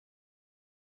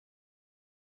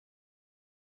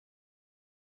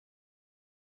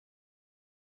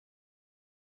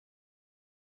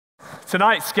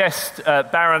Tonight's guest,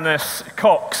 Baroness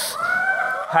Cox,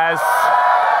 has...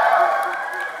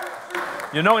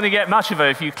 You're not going to get much of her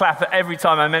if you clap every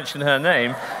time I mention her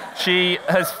name. She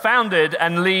has founded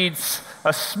and leads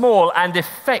a small and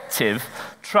effective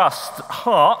trust,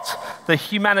 HART, the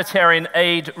Humanitarian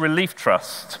Aid Relief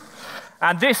Trust.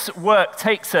 And this work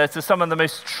takes her to some of the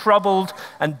most troubled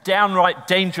and downright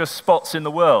dangerous spots in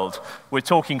the world. We're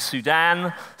talking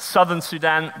Sudan, southern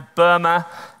Sudan, Burma,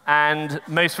 and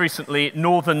most recently,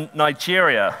 northern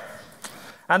Nigeria.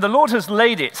 And the Lord has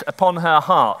laid it upon her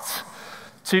heart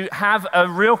to have a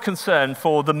real concern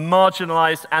for the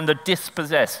marginalized and the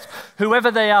dispossessed, whoever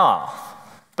they are,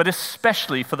 but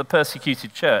especially for the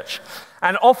persecuted church.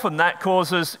 And often that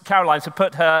causes Caroline to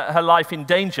put her life in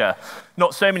danger.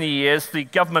 Not so many years, the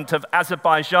government of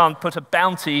Azerbaijan put a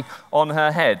bounty on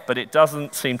her head, but it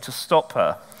doesn't seem to stop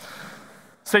her.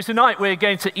 So tonight we're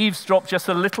going to eavesdrop just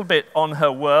a little bit on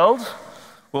her world.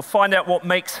 We'll find out what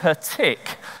makes her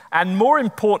tick. And more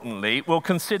importantly, we'll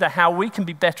consider how we can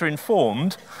be better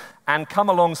informed and come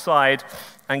alongside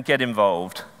and get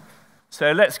involved.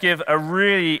 So let's give a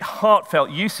really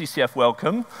heartfelt UCCF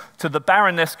welcome to the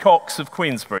Baroness Cox of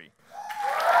Queensbury.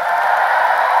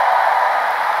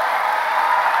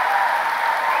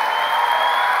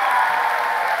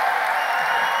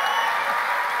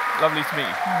 Lovely to meet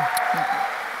you.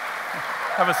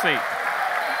 Have a seat.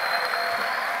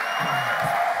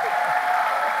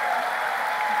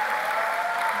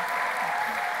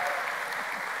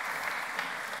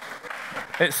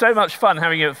 It's so much fun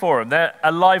having you at Forum. They're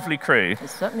a lively crew. They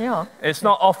certainly are. It's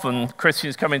not often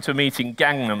Christians come into a meeting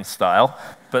Gangnam style,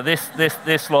 but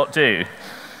this lot do.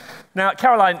 Now,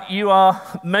 Caroline, you are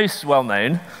most well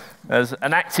known as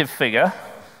an active figure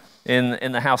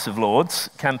in the House of Lords,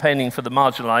 campaigning for the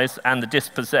marginalized and the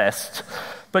dispossessed.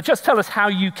 But just tell us how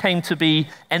you came to be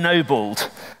ennobled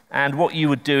and what you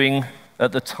were doing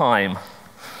at the time.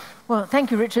 Well,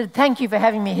 thank you, Richard. Thank you for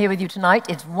having me here with you tonight.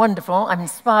 It's wonderful. I'm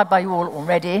inspired by you all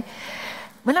already.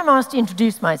 When I'm asked to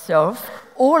introduce myself,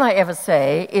 all I ever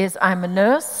say is I'm a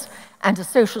nurse and a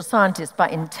social scientist by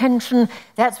intention.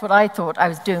 That's what I thought I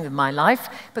was doing with my life.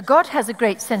 But God has a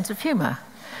great sense of humor.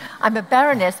 I'm a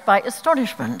baroness by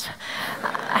astonishment.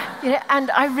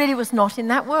 And I really was not in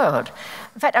that world.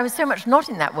 In fact, I was so much not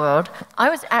in that world, I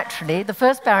was actually the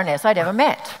first baroness I'd ever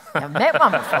met. Never met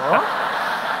one before.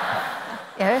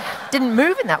 Didn't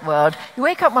move in that world. You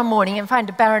wake up one morning and find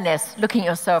a baroness looking at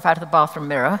yourself out of the bathroom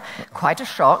mirror. Quite a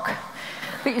shock.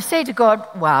 But you say to God,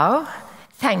 wow,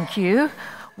 thank you.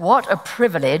 What a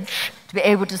privilege to be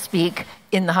able to speak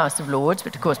in the House of Lords,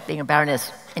 which, of course, being a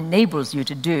baroness enables you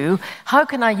to do. How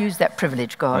can I use that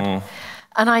privilege, God?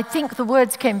 And I think the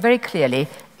words came very clearly.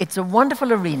 It's a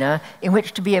wonderful arena in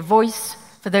which to be a voice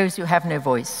for those who have no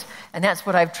voice. And that's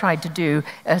what I've tried to do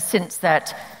since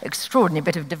that extraordinary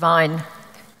bit of divine,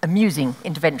 amusing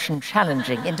intervention,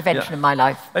 challenging intervention in my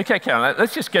life. Okay, Caroline,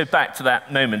 let's just go back to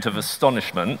that moment of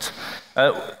astonishment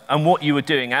and what you were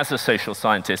doing as a social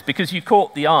scientist, because you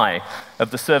caught the eye of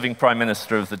the serving Prime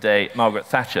Minister of the day, Margaret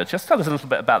Thatcher. Just tell us a little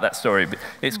bit about that story.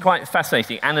 It's quite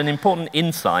fascinating and an important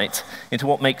insight into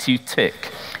what makes you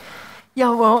tick.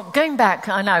 Yeah, well, going back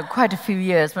now quite a few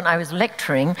years when I was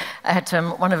lecturing at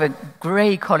one of a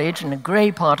grey college in a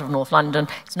grey part of North London.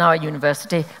 It's now a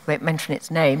university, won't mention its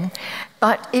name,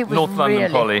 but it was North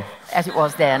London Poly. As it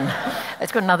was then.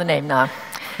 It's got another name now.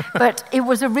 But it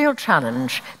was a real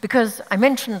challenge because I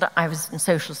mentioned that I was in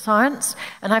social science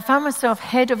and I found myself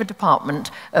head of a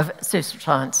department of social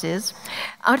sciences.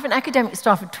 Out of an academic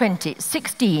staff of 20,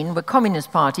 16 were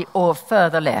Communist Party or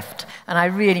further left. And I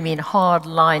really mean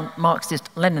hard-line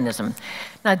Marxist-Leninism.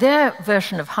 Now, their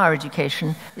version of higher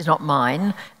education is not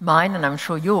mine. Mine, and I'm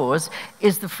sure yours,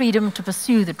 is the freedom to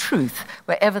pursue the truth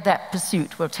wherever that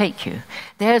pursuit will take you.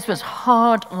 Theirs was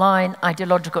hard-line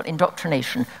ideological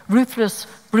indoctrination, ruthless,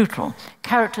 brutal,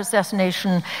 character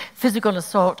assassination, physical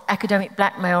assault, academic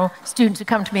blackmail, students who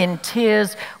come to me in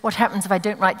tears. What happens if I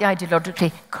don't write the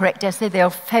ideologically correct essay?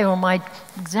 They'll fail my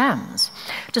exams.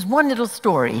 Just one little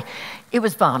story. It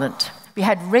was violent. We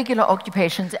had regular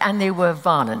occupations, and they were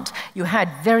violent. You had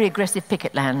very aggressive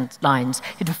picket lines.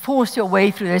 You had to force your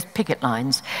way through those picket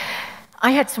lines.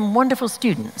 I had some wonderful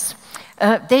students.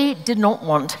 They did not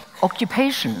want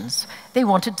occupations. They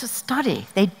wanted to study.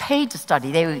 They'd paid to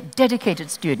study. They were dedicated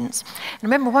students. And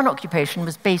remember, one occupation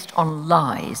was based on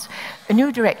lies. A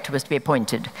new director was to be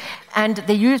appointed. And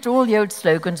they used all the old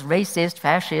slogans, racist,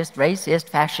 fascist, racist,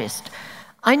 fascist.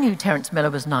 I knew Terence Miller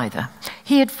was neither.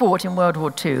 He had fought in World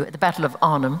War II at the Battle of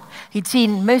Arnhem. He'd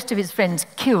seen most of his friends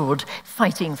killed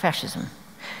fighting fascism.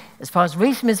 As far as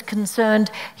racism is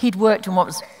concerned, he'd worked in what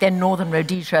was then Northern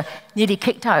Rhodesia, nearly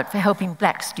kicked out for helping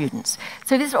black students.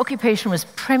 So this occupation was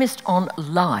premised on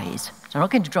lies. So I'm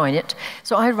not going to join it.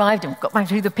 So I arrived and got back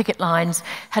through the picket lines,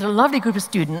 had a lovely group of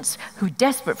students who were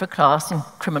desperate for class in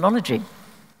criminology.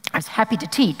 I was happy to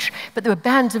teach, but there were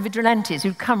bands of vigilantes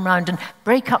who'd come round and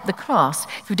break up the class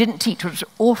if you didn't teach what was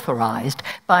authorized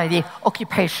by the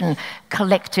Occupation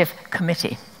Collective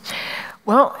Committee.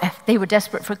 Well, they were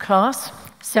desperate for a class,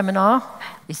 seminar.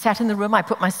 We sat in the room. I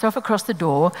put myself across the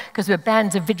door because there were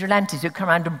bands of vigilantes who'd come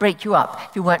around and break you up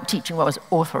if you weren't teaching what was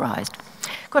authorized.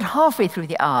 Got halfway through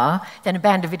the hour, then a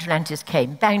band of vigilantes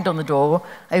came, banged on the door,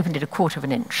 opened it 1/4 of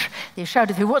an inch. They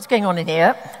shouted through, "What's going on in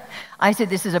here?" I said,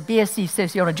 "This is a BSc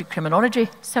Sociology Criminology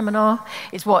seminar.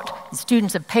 It's what the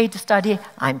students have paid to study.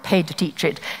 I'm paid to teach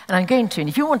it. And I'm going to, and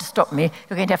if you want to stop me,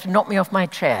 you're going to have to knock me off my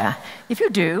chair. If you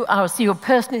do, I'll see you're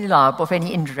personally liable for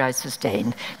any injury I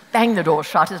sustain." Banged the door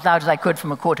shut as loud as I could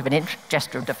from 1/4 of an inch,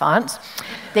 gesture of defiance.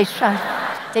 They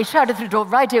shouted through the door,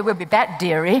 "Right here, we'll be back,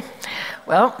 dearie."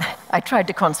 Well, I tried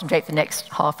to concentrate for the next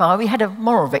half hour. We had a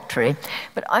moral victory.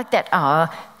 But at that hour,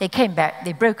 they came back,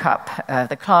 they broke up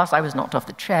the class. I was knocked off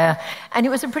the chair, and it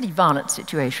was a pretty violent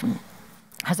situation.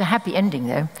 It has a happy ending,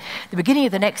 though. The beginning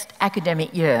of the next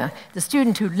academic year, the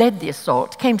student who led the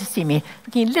assault came to see me,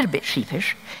 looking a little bit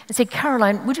sheepish, and said,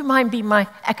 "Caroline, would you mind being my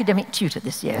academic tutor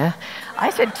this year?" I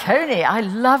said, "Tony, I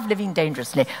love living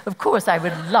dangerously. Of course, I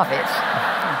would love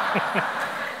it."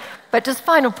 But just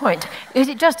final point,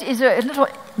 it just is a little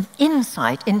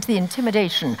insight into the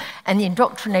intimidation and the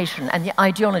indoctrination and the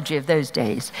ideology of those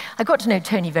days. I got to know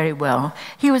Tony very well.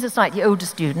 He was a slightly older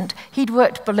student. He'd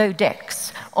worked below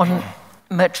decks on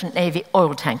merchant navy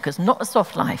oil tankers, not a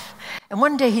soft life. And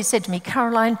one day he said to me,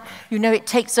 "Caroline, you know it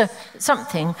takes a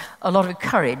lot of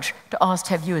courage to ask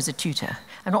to have you as a tutor."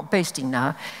 I'm not boasting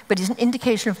now, but it's an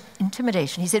indication of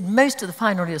intimidation. He said most of the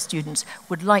final year students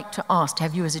would like to ask to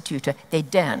have you as a tutor. They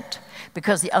daren't,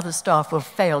 because the other staff will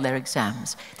fail their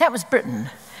exams. That was Britain.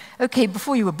 Okay,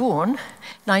 before you were born,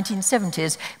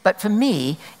 1970s, but for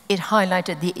me, it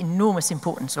highlighted the enormous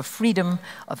importance of freedom,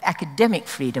 of academic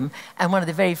freedom, and one of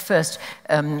the very first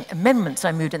amendments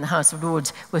I moved in the House of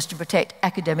Lords was to protect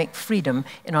academic freedom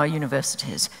in our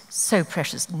universities. So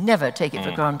precious, never take it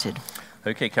for granted.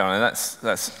 Okay, Caroline,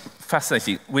 that's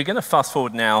fascinating. We're going to fast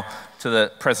forward now to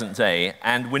the present day,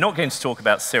 and we're not going to talk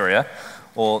about Syria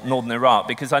or northern Iraq,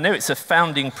 because I know it's a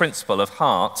founding principle of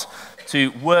HART to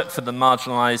work for the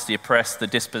marginalized, the oppressed, the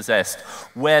dispossessed,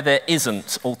 where there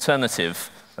isn't alternative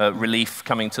relief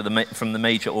coming from the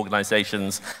major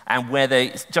organizations, and where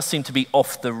they just seem to be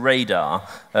off the radar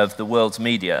of the world's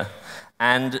media.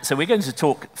 And so we're going to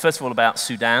talk, first of all, about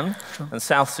Sudan and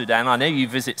South Sudan. I know you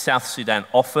visit South Sudan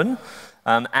often,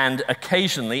 and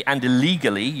occasionally and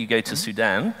illegally you go to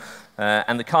Sudan.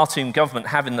 And the Khartoum government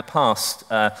have in the past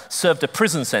served a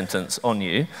prison sentence on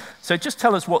you. So just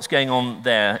tell us what's going on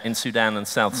there in Sudan and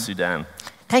South Sudan.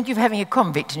 Thank you for having a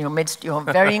convict in your midst. You're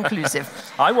very inclusive.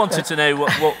 I wanted to know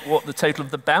what the total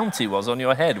of the bounty was on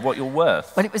your head, what you're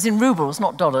worth. Well, it was in rubles,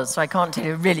 not dollars, so I can't tell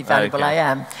you how really valuable I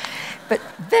am. But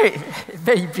very,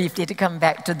 very briefly, to come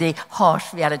back to the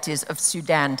harsh realities of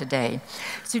Sudan today.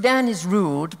 Sudan is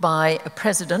ruled by a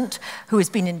president who has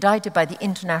been indicted by the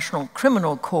International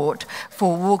Criminal Court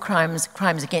for war crimes,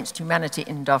 crimes against humanity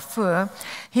in Darfur.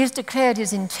 He has declared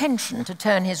his intention to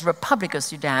turn his Republic of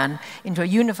Sudan into a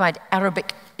unified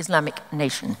Arabic Islamic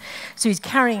nation. So he's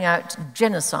carrying out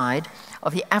genocide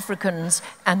of the Africans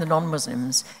and the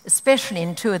non-Muslims, especially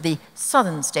in two of the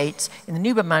southern states, in the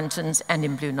Nuba Mountains and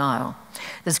in Blue Nile.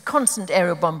 There's constant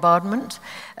aerial bombardment.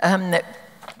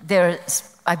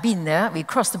 I've been there. We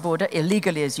crossed the border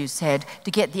illegally, as you said,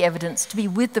 to get the evidence, to be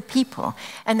with the people.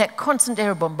 And that constant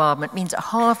aerial bombardment means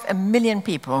 500,000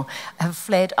 people have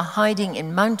fled, are hiding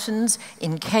in mountains,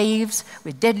 in caves,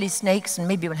 with deadly snakes, and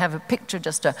maybe we'll have a picture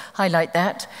just to highlight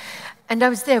that. And I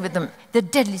was there with them. There are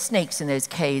deadly snakes in those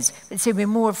caves. They say we're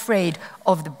more afraid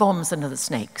of the bombs than of the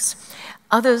snakes.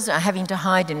 Others are having to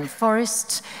hide in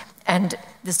forests, and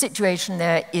the situation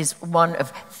there is one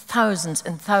of thousands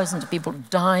and thousands of people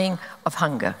dying of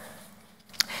hunger.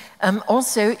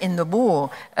 Also in the war,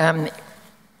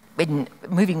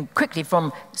 moving quickly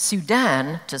from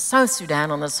Sudan to South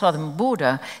Sudan on the southern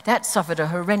border, that suffered a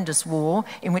horrendous war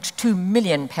in which 2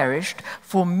 million perished,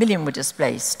 4 million were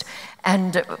displaced.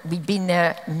 And we've been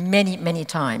there many, many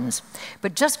times.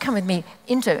 But just come with me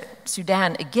into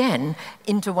Sudan again,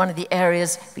 into one of the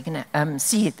areas. We can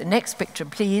see the next picture,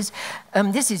 please.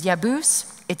 This is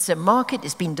Yabous. It's a market.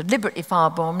 It's been deliberately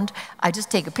firebombed. I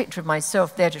just take a picture of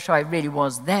myself there to show I really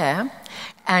was there.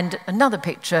 And another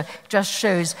picture just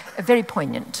shows a very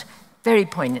poignant Very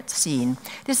poignant scene.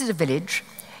 This is a village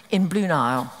in Blue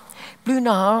Nile. Blue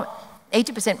Nile,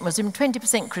 80% Muslim,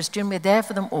 20% Christian. We're there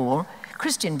for them all.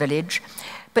 Christian village.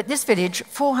 But this village,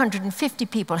 450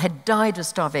 people had died of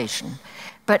starvation.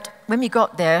 But when we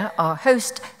got there, our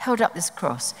host held up this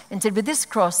cross and said with this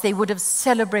cross they would have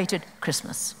celebrated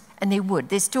Christmas. And they would.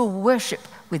 They still worship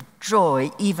with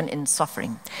joy, even in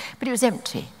suffering. But it was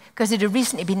empty, because it had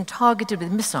recently been targeted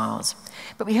with missiles.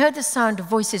 But we heard the sound of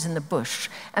voices in the bush,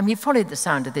 and we followed the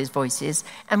sound of those voices,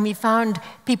 and we found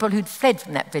people who'd fled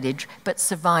from that village but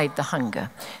survived the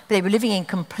hunger. They were living in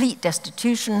complete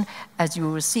destitution, as you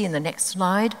will see in the next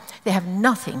slide. They have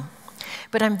nothing.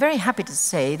 But I'm very happy to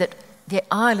say that the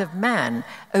Isle of Man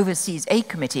Overseas Aid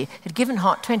Committee had given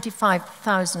HART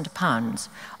 £25,000.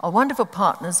 Our wonderful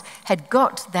partners had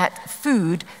got that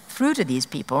food through to these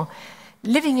people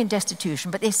living in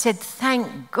destitution, but they said,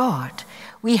 thank God,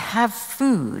 we have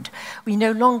food. We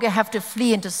no longer have to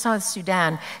flee into South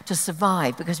Sudan to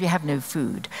survive because we have no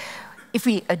food. If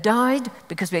we died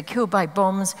because we're killed by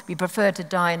bombs, we prefer to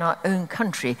die in our own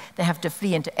country than have to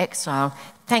flee into exile.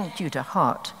 Thank you to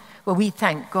HART. Well, we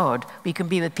thank God we can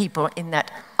be with people in that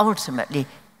ultimately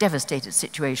devastated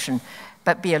situation,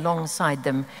 but be alongside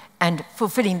them and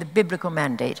fulfilling the biblical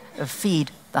mandate of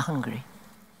feed the hungry.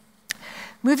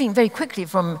 Moving very quickly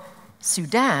from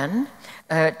Sudan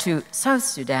to South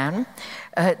Sudan,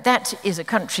 that is a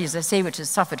country, as I say, which has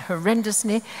suffered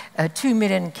horrendously. 2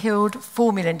 million killed,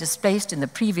 4 million displaced in the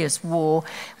previous war.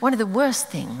 One of the worst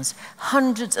things,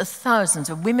 hundreds of thousands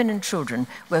of women and children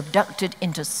were abducted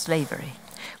into slavery.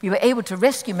 We were able to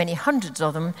rescue many hundreds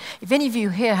of them. If any of you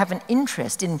here have an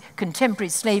interest in contemporary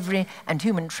slavery and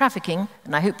human trafficking,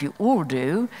 and I hope you all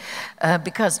do,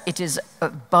 because it is a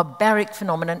barbaric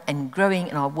phenomenon and growing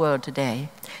in our world today.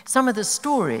 Some of the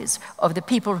stories of the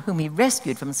people whom we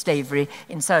rescued from slavery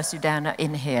in South Sudan are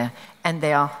in here, and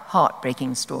they are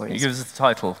heartbreaking stories. Can you give us the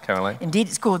title, Caroline? Indeed,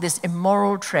 it's called This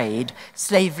Immoral Trade,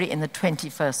 Slavery in the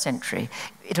 21st Century.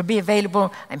 It'll be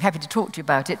available. I'm happy to talk to you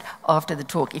about it after the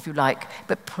talk if you like,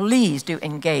 but please do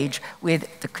engage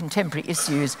with the contemporary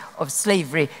issues of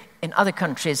slavery in other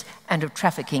countries and of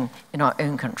trafficking in our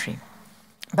own country.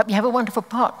 But we have a wonderful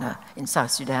partner in South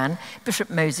Sudan, Bishop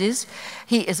Moses.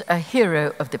 He is a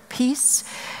hero of the peace.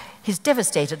 His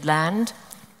devastated land,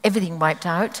 everything wiped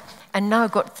out, and now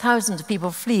got thousands of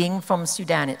people fleeing from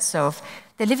Sudan itself.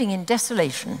 They're living in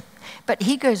desolation. But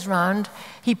he goes round,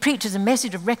 he preaches a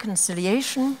message of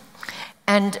reconciliation,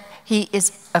 and he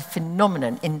is a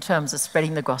phenomenon in terms of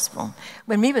spreading the gospel.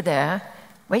 When we were there,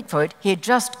 wait for it, he had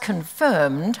just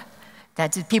confirmed,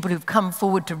 that is, people who've come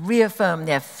forward to reaffirm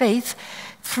their faith,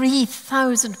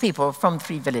 3,000 people from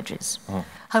 3 villages.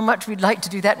 How much we'd like to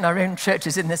do that in our own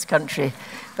churches in this country,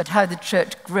 but how the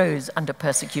church grows under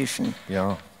persecution.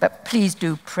 Yeah. But please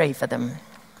do pray for them.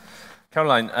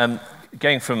 Caroline,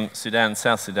 going from Sudan,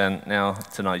 South Sudan, now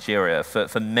to Nigeria,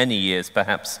 for many years,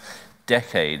 perhaps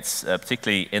decades,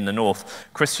 particularly in the north,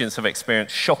 Christians have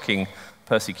experienced shocking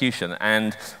persecution.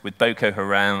 And with Boko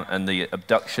Haram and the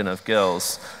abduction of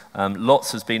girls,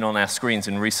 lots has been on our screens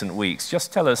in recent weeks.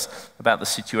 Just tell us about the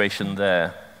situation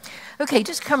there. Okay,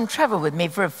 just come travel with me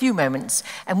for a few moments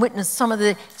and witness some of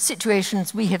the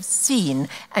situations we have seen,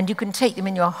 and you can take them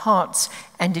in your hearts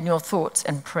and in your thoughts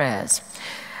and prayers.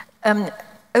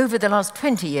 Over the last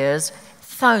 20 years,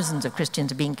 thousands of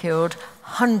Christians have been killed,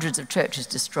 hundreds of churches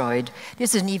destroyed.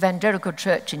 This is an evangelical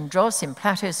church in Jos, in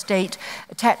Plateau State,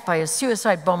 attacked by a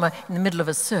suicide bomber in the middle of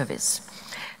a service.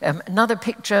 Another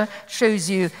picture shows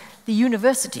you the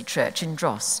university church in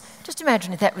Jos. Just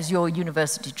imagine if that was your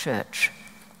university church.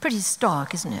 Pretty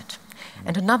stark, isn't it?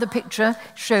 And another picture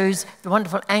shows the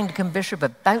wonderful Anglican bishop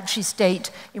of Bauchi State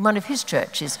in one of his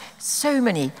churches. So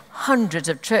many hundreds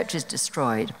of churches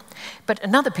destroyed. But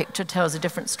another picture tells a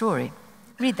different story.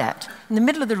 Read that. In the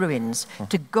middle of the ruins,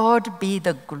 to God be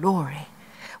the glory.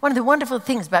 One of the wonderful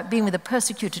things about being with a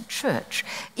persecuted church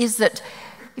is that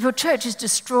if your church is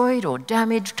destroyed or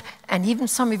damaged, and even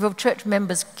some of your church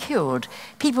members killed,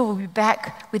 people will be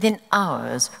back within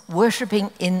hours,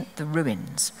 worshipping in the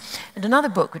ruins. And another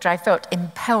book, which I felt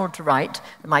impelled to write,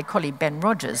 my colleague Ben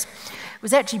Rogers,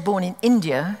 was actually born in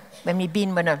India,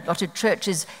 when a lot of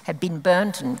churches had been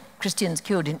burnt and Christians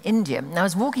killed in India. And I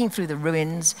was walking through the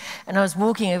ruins, and I was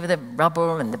walking over the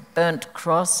rubble and the burnt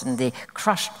cross and the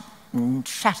crushed and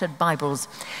shattered Bibles,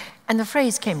 and the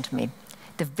phrase came to me,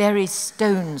 the very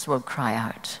stones will cry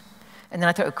out. And then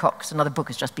I thought, oh, Cox, another book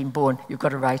has just been born, you've got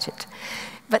to write it.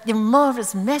 But the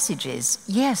marvelous message is,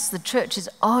 yes, the churches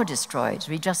are destroyed, as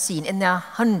we've just seen, in their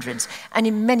hundreds and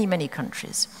in many, many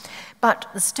countries. But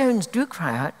the stones do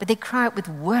cry out, but they cry out with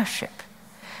worship.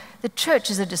 The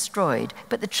churches are destroyed,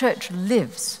 but the church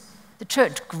lives. The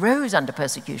church grows under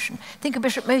persecution. Think of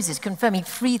Bishop Moses confirming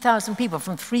 3,000 people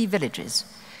from 3 villages.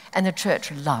 And the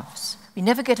church loves. We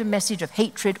never get a message of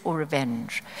hatred or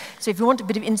revenge. So if you want a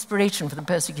bit of inspiration for the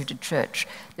persecuted church,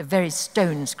 the very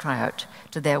stones cry out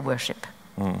to their worship.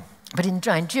 But in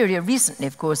Nigeria recently,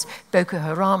 of course, Boko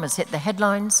Haram has hit the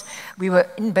headlines. We were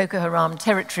in Boko Haram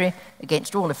territory,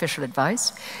 against all official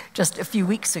advice, just a few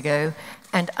weeks ago,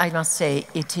 and I must say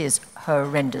it is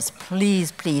horrendous.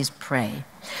 Please, please pray.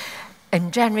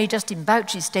 In January, just in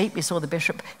Bauchi State, we saw the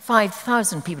bishop,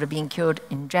 5,000 people are being killed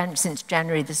since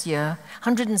January this year,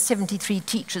 173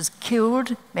 teachers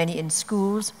killed, many in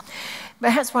schools.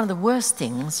 Perhaps one of the worst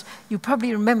things, you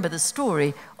probably remember the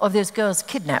story of those girls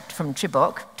kidnapped from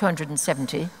Chibok,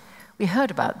 270. We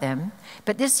heard about them.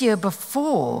 But this year,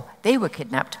 before they were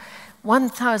kidnapped,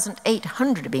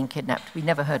 1,800 are being kidnapped, we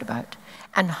never heard about,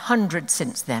 and hundreds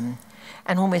since then.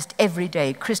 And almost every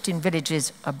day, Christian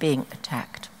villages are being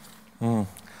attacked.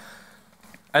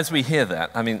 As we hear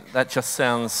that, I mean, that just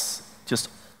sounds just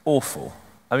awful.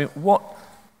 I mean, what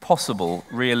possible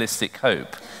realistic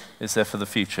hope is there for the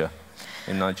future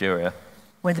in Nigeria?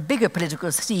 Well, the bigger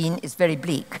political scene is very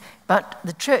bleak, but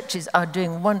the churches are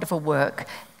doing wonderful work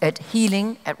at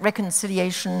healing, at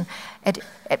reconciliation, at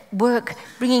work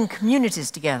bringing communities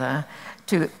together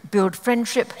to build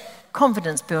friendship,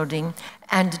 confidence building,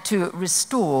 and to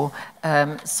restore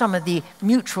some of the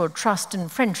mutual trust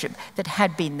and friendship that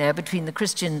had been there between the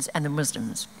Christians and the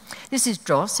Muslims. This is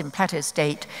Jos in Plateau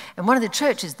State, and one of the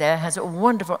churches there has a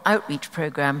wonderful outreach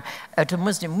program to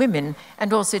Muslim women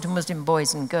and also to Muslim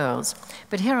boys and girls.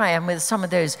 But here I am with some of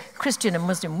those Christian and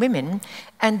Muslim women,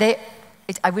 and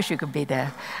I wish you could be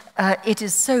there. It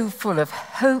is so full of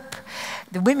hope.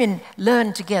 The women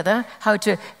learn together how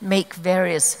to make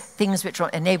various things which will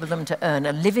enable them to earn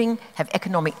a living, have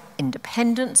economic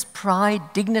independence, pride,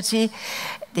 dignity.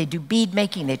 They do bead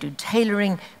making, they do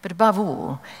tailoring, but above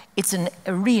all, it's an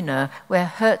arena where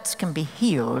hurts can be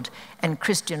healed and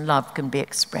Christian love can be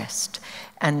expressed.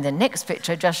 And the next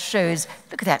picture just shows,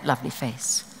 look at that lovely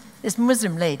face. This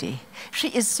Muslim lady, she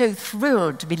is so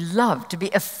thrilled to be loved, to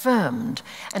be affirmed,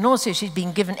 and also she's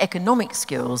been given economic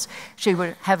skills. She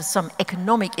will have some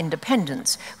economic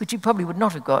independence, which she probably would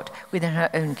not have got within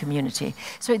her own community.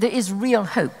 So there is real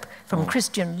hope from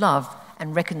Christian love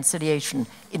and reconciliation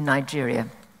in Nigeria.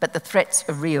 But the threats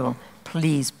are real.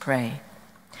 Please pray.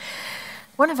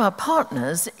 One of our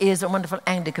partners is a wonderful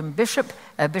Anglican bishop,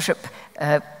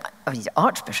 he's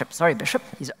Archbishop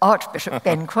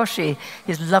Ben Quashie,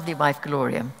 his lovely wife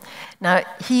Gloria. Now,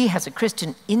 he has a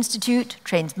Christian institute,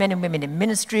 trains men and women in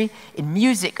ministry, in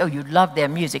music. Oh, you'd love their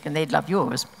music and they'd love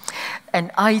yours. And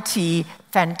IT,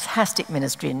 fantastic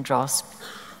ministry in Jos.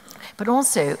 But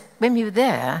also, when we were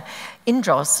there in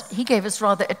Jos, he gave us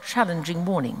rather a challenging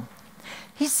warning.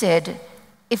 He said,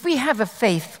 if we have a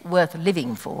faith worth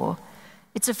living for,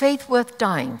 it's a faith worth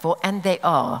dying for, and they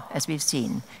are, as we've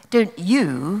seen. Don't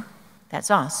you, that's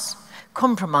us,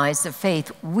 compromise the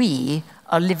faith we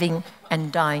are living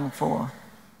and dying for.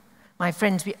 My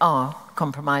friends, we are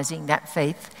compromising that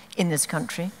faith in this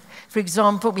country. For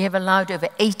example, we have allowed over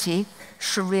 80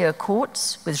 Sharia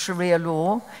courts with Sharia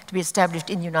law to be established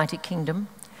in the United Kingdom.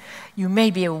 You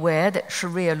may be aware that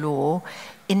Sharia law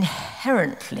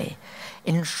inherently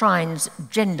enshrines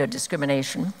gender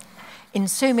discrimination in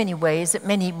so many ways that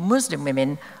many Muslim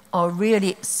women are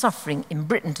really suffering in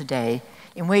Britain today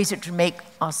in ways that would make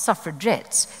our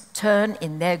suffragettes turn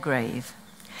in their grave.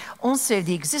 Also,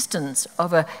 the existence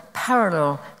of a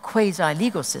parallel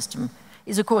quasi-legal system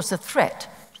is, of course, a threat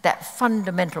to that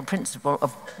fundamental principle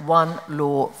of one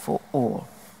law for all.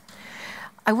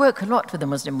 I work a lot with the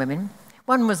Muslim women.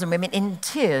 One Muslim woman in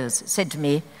tears said to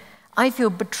me, I feel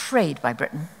betrayed by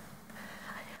Britain.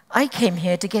 I came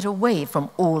here to get away from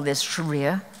all this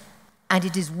Sharia, and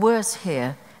it is worse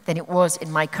here than it was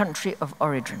in my country of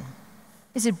origin.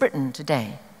 This is Britain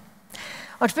today.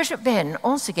 Archbishop Ben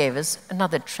also gave us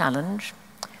another challenge.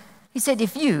 He said,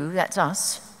 if you, that's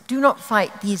us, do not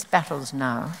fight these battles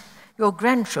now, your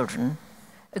grandchildren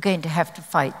are going to have to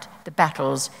fight the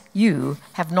battles you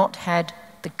have not had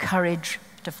the courage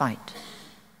to fight.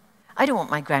 I don't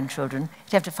want my grandchildren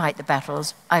to have to fight the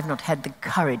battles I've not had the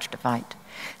courage to fight.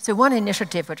 So one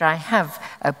initiative which I have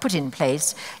put in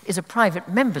place is a private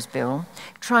members' bill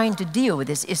trying to deal with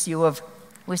this issue of,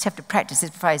 we just have to practice this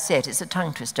before I say it, it's a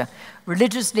tongue twister,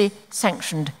 religiously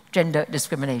sanctioned gender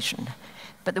discrimination.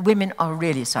 But the women are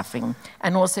really suffering,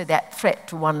 and also that threat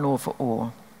to one law for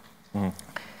all.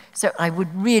 So I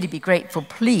would really be grateful,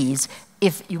 please,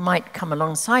 if you might come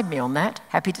alongside me on that.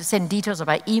 Happy to send details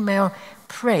by email.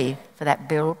 Pray for that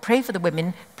bill, pray for the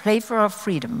women, pray for our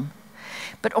freedom.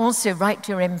 But also write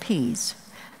to your MPs.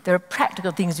 There are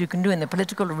practical things you can do in the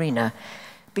political arena,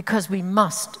 because we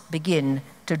must begin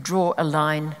to draw a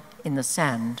line in the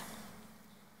sand.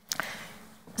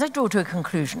 As I draw to a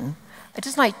conclusion, I'd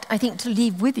just like, I think, to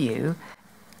leave with you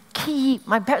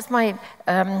perhaps my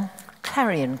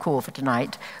clarion call for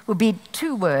tonight would be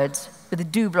 2 words with a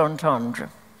double entendre.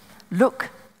 Look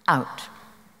out.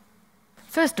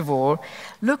 First of all,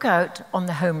 look out on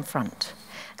the home front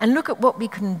and look at what we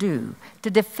can do to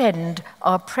defend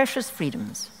our precious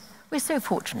freedoms. We're so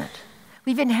fortunate.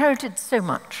 We've inherited so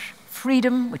much.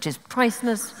 Freedom, which is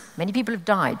priceless. Many people have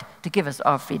died to give us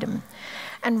our freedom.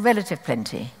 And relative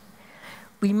plenty.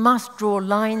 We must draw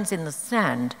lines in the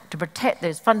sand to protect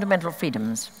those fundamental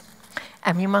freedoms.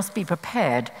 And we must be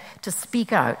prepared to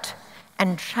speak out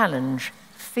and challenge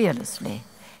fearlessly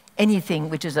anything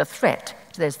which is a threat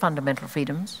to those fundamental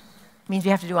freedoms. It means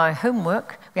we have to do our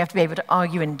homework. We have to be able to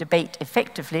argue and debate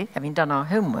effectively, having done our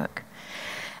homework.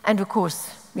 And of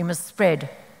course, we must spread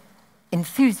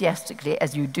enthusiastically,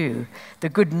 as you do, the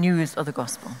good news of the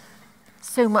gospel.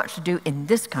 So much to do in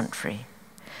this country.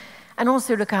 And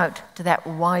also look out to that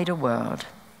wider world.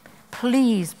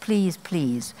 Please, please,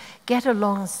 please, get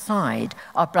alongside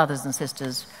our brothers and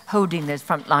sisters holding those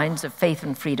front lines of faith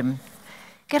and freedom.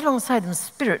 Get alongside them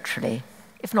spiritually,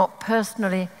 if not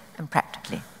personally and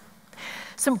practically.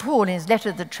 St. Paul, in his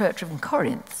letter to the church of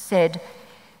Corinth, said,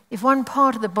 if one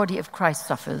part of the body of Christ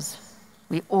suffers,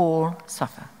 we all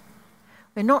suffer.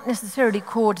 We're not necessarily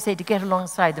called to say to get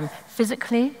alongside them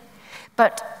physically,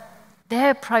 but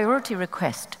their priority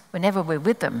request whenever we're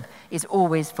with them is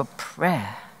always for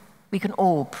prayer. We can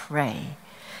all pray.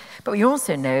 But we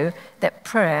also know that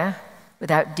prayer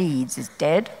without deeds is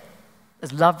dead,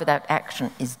 as love without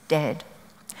action is dead.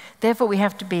 Therefore, we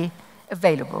have to be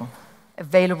available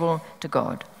to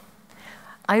God.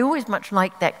 I always much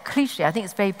like that cliche. I think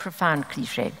it's a very profound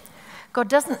cliche. God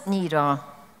doesn't need our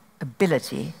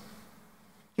ability.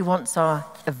 He wants our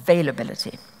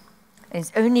availability. And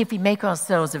it's only if we make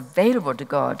ourselves available to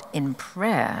God in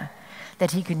prayer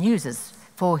that he can use us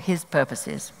for his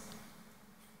purposes.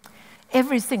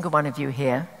 Every single one of you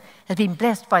here has been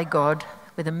blessed by God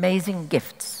with amazing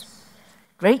gifts,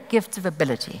 great gifts of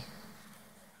ability.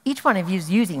 Each one of you is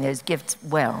using those gifts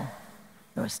well.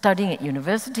 You're studying at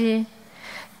university,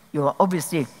 you're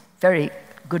obviously very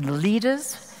good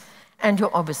leaders, and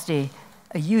you're obviously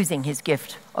using his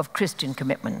gift of Christian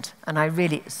commitment, and I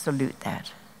really salute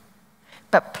that.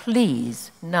 But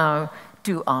please now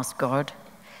do ask God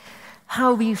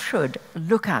how we should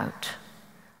look out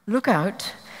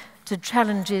to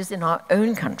challenges in our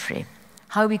own country,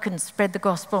 how we can spread the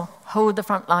gospel, hold the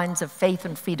front lines of faith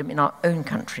and freedom in our own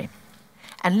country,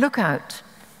 and look out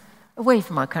away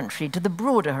from our country to the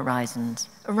broader horizons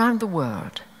around the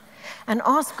world, and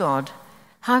ask God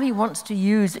how he wants to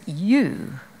use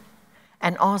you,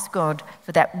 and ask God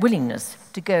for that willingness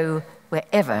to go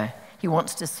wherever he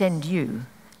wants to send you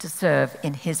to serve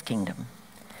in his kingdom.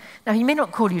 Now, he may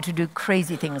not call you to do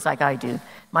crazy things like I do.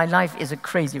 My life is a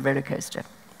crazy roller coaster.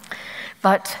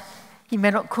 But he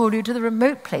may not call you to the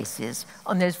remote places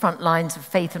on those front lines of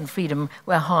faith and freedom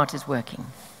where HART is working.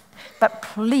 But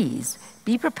please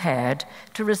be prepared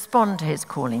to respond to his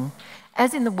calling,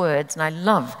 as in the words, and I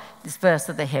love this verse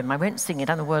of the hymn. I won't sing it,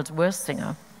 I'm the world's worst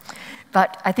singer.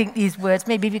 But I think these words,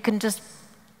 maybe we can just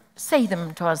say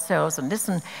them to ourselves and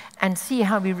listen and see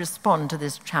how we respond to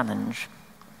this challenge.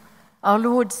 Our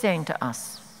Lord saying to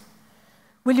us,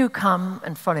 will you come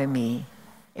and follow me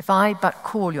if I but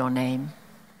call your name?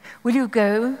 Will you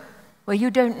go where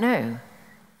you don't know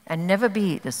and never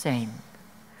be the same?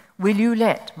 Will you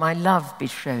let my love be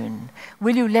shown?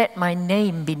 Will you let my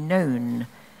name be known?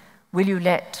 Will you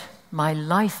let my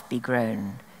life be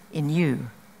grown in you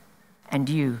and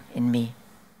you in me?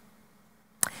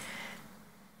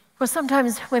 Well,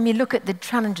 sometimes when we look at the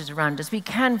challenges around us, we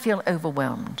can feel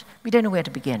overwhelmed. We don't know where to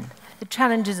begin. The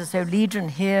challenges are so legion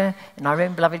here in our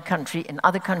own beloved country, in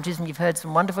other countries, and you've heard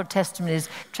some wonderful testimonies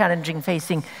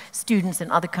facing students in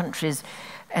other countries,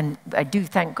 and I do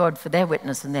thank God for their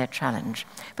witness and their challenge.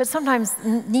 But sometimes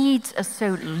needs are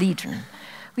so legion.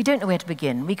 We don't know where to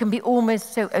begin. We can be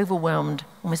almost so overwhelmed,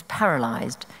 almost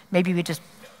paralyzed. Maybe we just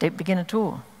don't begin at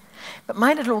all. But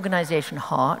my little organization,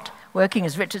 HART, working,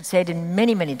 as Richard said, in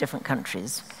many, many different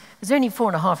countries. There's only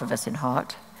 4.5 of us in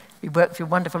HART. We work through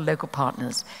wonderful local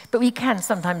partners. But we can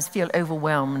sometimes feel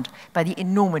overwhelmed by the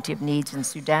enormity of needs in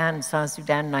Sudan, South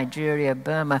Sudan, Nigeria,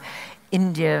 Burma,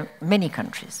 India, many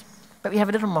countries. But we have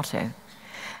a little motto.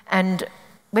 And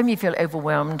when we feel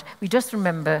overwhelmed, we just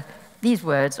remember these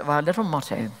words of our little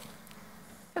motto.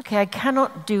 Okay, I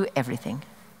cannot do everything,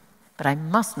 but I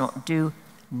must not do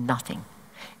nothing.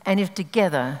 And if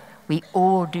together we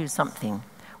all do something,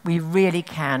 we really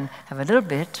can have a little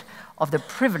bit of the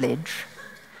privilege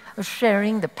of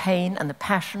sharing the pain and the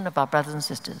passion of our brothers and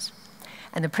sisters,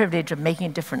 and the privilege of making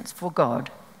a difference for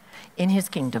God in his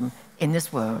kingdom, in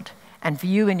this world, and for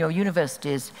you in your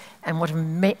universities, and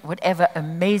whatever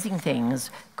amazing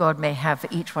things God may have for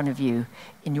each one of you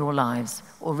in your lives.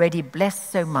 Already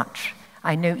blessed so much.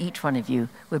 I know each one of you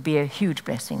will be a huge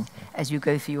blessing as you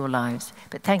go through your lives.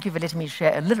 But thank you for letting me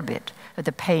share a little bit of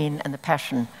the pain and the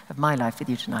passion of my life with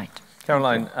you tonight.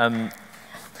 Caroline,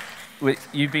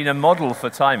 you've been a model for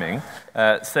timing.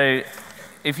 So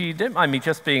if you don't mind me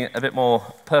just being a bit more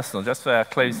personal, just for our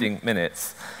closing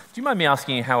minutes, do you mind me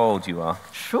asking you how old you are?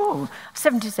 Sure.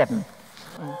 77.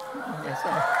 Yes,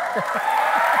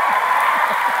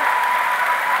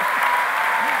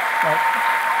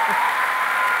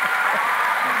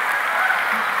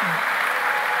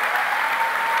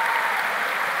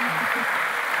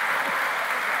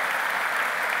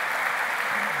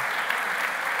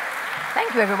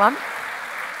 Thank you, everyone.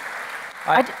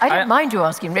 I don't mind you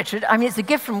asking, Richard. I mean, it's a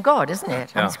gift from God, isn't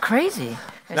it? Yeah. It's crazy.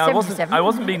 No, I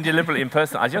wasn't being deliberately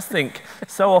impersonal. I just think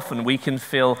so often we can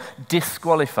feel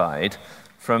disqualified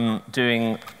from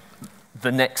doing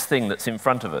the next thing that's in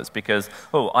front of us because,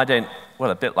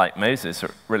 a bit like Moses,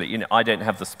 really, I don't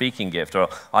have the speaking gift, or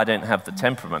I don't have the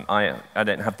temperament, I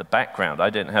don't have the background, I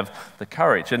don't have the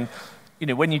courage. And,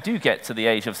 when you do get to the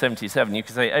age of 77, you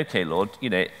can say, okay, Lord,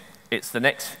 it's the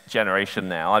next generation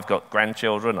now. I've got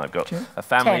grandchildren, I've got a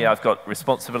family, 10. I've got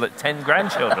responsibility, 10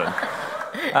 grandchildren.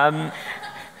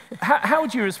 How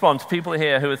would you respond to people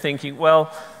here who are thinking, well,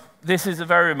 this is a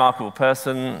very remarkable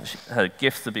person, her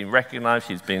gifts have been recognized,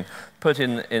 she's been put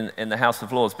in the House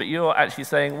of Lords, but you're actually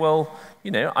saying, well,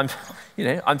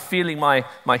 I'm feeling my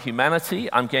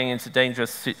humanity, I'm getting into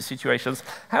dangerous situations.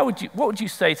 What would you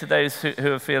say to those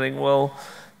who are feeling, well,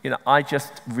 I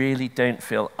just really don't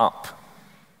feel up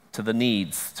to the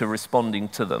needs, to responding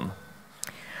to them?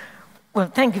 Well,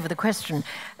 thank you for the question.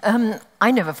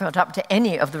 I never felt up to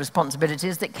any of the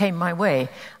responsibilities that came my way.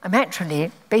 I'm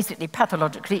actually basically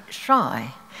pathologically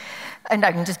shy. And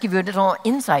I can just give you a little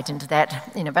insight into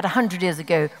that. About 100 years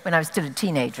ago, when I was still a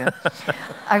teenager,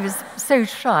 I was so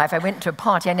shy. If I went to a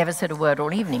party, I never said a word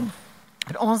all evening.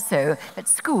 But also, at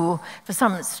school, for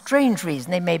some strange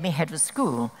reason, they made me head of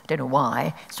school. Don't know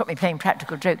why. Stopped me playing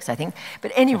practical jokes, I think.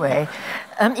 But anyway,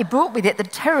 it brought with it the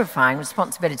terrifying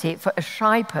responsibility for a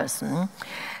shy person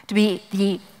to be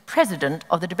the president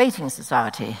of the debating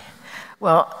society.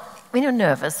 Well, when you're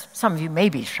nervous, some of you may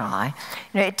be shy,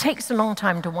 it takes a long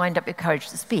time to wind up your courage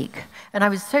to speak. And I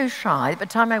was so shy that by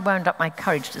the time I wound up my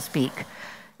courage to speak, it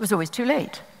was always too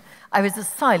late. I was the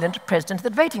silent president of the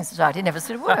debating society, never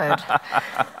said a word.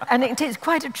 And it is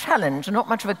quite a challenge and not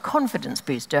much of a confidence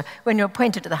booster when you're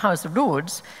appointed to the House of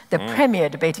Lords, the premier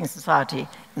debating society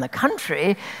in the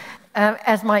country,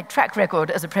 as my track record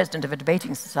as a president of a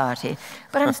debating society.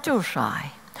 But I'm still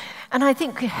shy. And I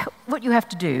think what you have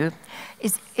to do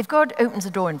is, if God opens a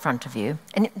door in front of you,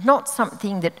 and it's not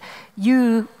something that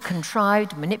you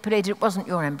contrived, manipulated, it wasn't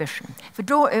your ambition. If a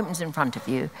door opens in front of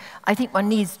you, I think one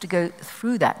needs to go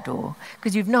through that door,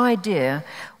 because you've no idea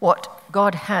what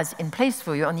God has in place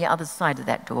for you on the other side of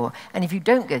that door. And if you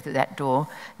don't go through that door,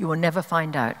 you will never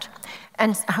find out.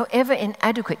 And however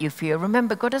inadequate you feel,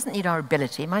 remember, God doesn't need our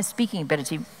ability. My speaking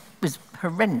ability was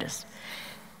horrendous.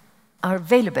 Our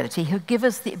availability, he'll give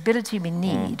us the ability we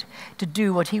need to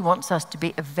do what he wants us to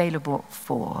be available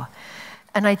for.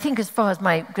 And I think as far as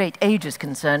my great age is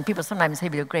concerned, people sometimes say,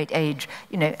 with your great age,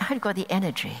 how have you got the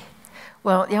energy?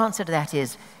 Well, the answer to that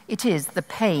is, it is the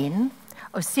pain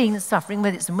of seeing the suffering,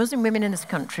 whether it's the Muslim women in this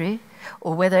country,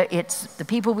 or whether it's the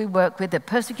people we work with, the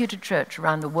persecuted church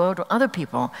around the world, or other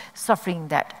people suffering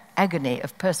that agony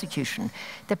of persecution.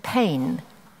 The pain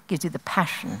gives you the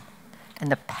passion,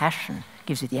 and the passion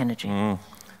gives you the energy.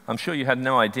 I'm sure you had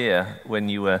no idea when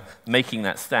you were making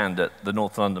that stand at the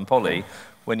North London Poly,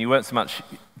 when you weren't so much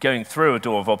going through a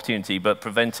door of opportunity, but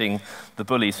preventing the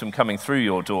bullies from coming through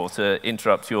your door to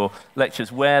interrupt your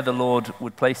lectures, where the Lord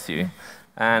would place you.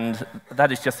 And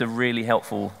that is just a really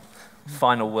helpful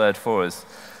final word for us.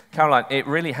 Caroline, it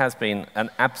really has been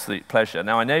an absolute pleasure.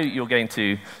 Now, I know you're going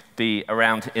to be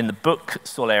around in the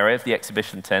bookstall area of the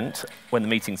exhibition tent when the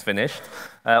meeting's finished.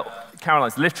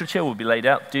 Caroline's literature will be laid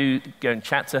out. Do go and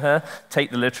chat to her, take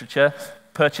the literature,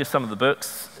 purchase some of the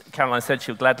books. Caroline said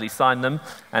she'll gladly sign them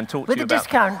and talk to you about... With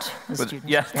a discount,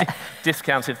 yeah,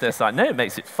 discount if they're signed. No, it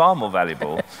makes it far more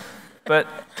valuable. But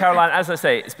Caroline, as I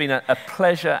say, it's been a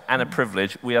pleasure and a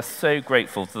privilege. We are so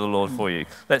grateful to the Lord for you.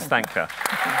 Let's thank her.